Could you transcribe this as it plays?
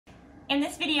In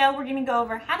this video, we're gonna go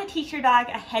over how to teach your dog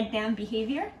a head down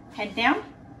behavior. Head down.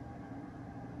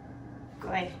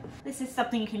 Good. This is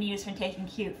something you can use from taking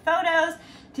cute photos,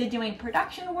 to doing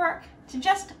production work, to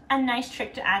just a nice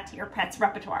trick to add to your pet's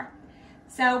repertoire.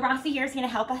 So Rossi here is gonna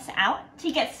help us out.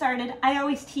 To get started, I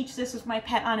always teach this with my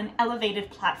pet on an elevated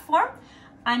platform.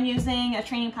 I'm using a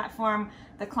training platform,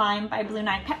 the Climb by Blue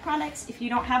 9 Pet Products. If you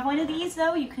don't have one of these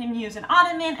though, you can use an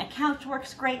ottoman, a couch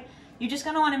works great. You're just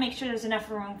gonna wanna make sure there's enough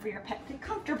room for your pet to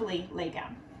comfortably lay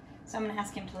down. So I'm gonna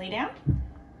ask him to lay down.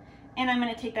 And I'm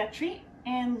gonna take that treat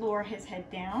and lower his head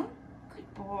down.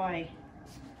 Good boy.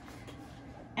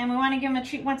 And we wanna give him a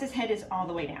treat once his head is all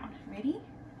the way down. Ready?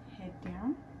 Head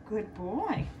down. Good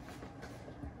boy.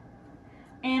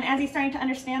 And as he's starting to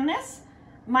understand this,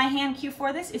 my hand cue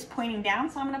for this is pointing down.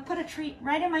 So I'm gonna put a treat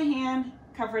right in my hand,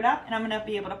 cover it up, and I'm gonna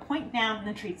be able to point down and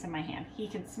the treat's in my hand. He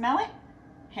can smell it.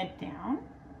 Head down.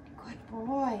 Good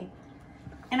boy.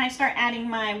 And I start adding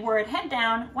my word head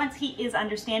down once he is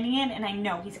understanding it and I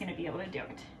know he's gonna be able to do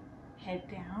it. Head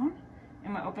down.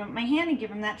 I'm gonna open up my hand and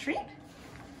give him that treat.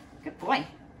 Good boy.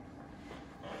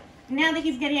 Now that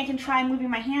he's getting, I can try moving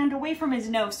my hand away from his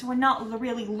nose so we're not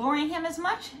really luring him as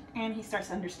much and he starts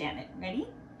to understand it. Ready?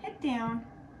 Head down.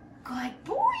 Good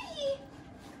boy.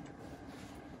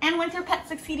 And once your pet's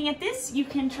succeeding at this, you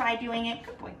can try doing it,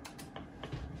 good boy.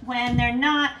 When they're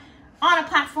not on a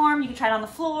platform, you can try it on the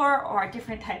floor or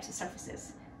different types of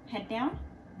surfaces. Head down.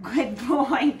 Good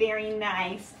boy, very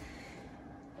nice.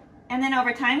 And then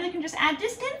over time, you can just add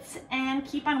distance and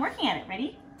keep on working at it.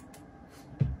 Ready?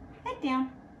 Head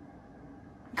down.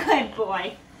 Good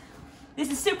boy.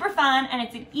 This is super fun and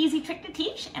it's an easy trick to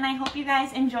teach and I hope you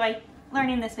guys enjoy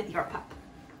learning this with your pup.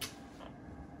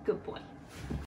 Good boy.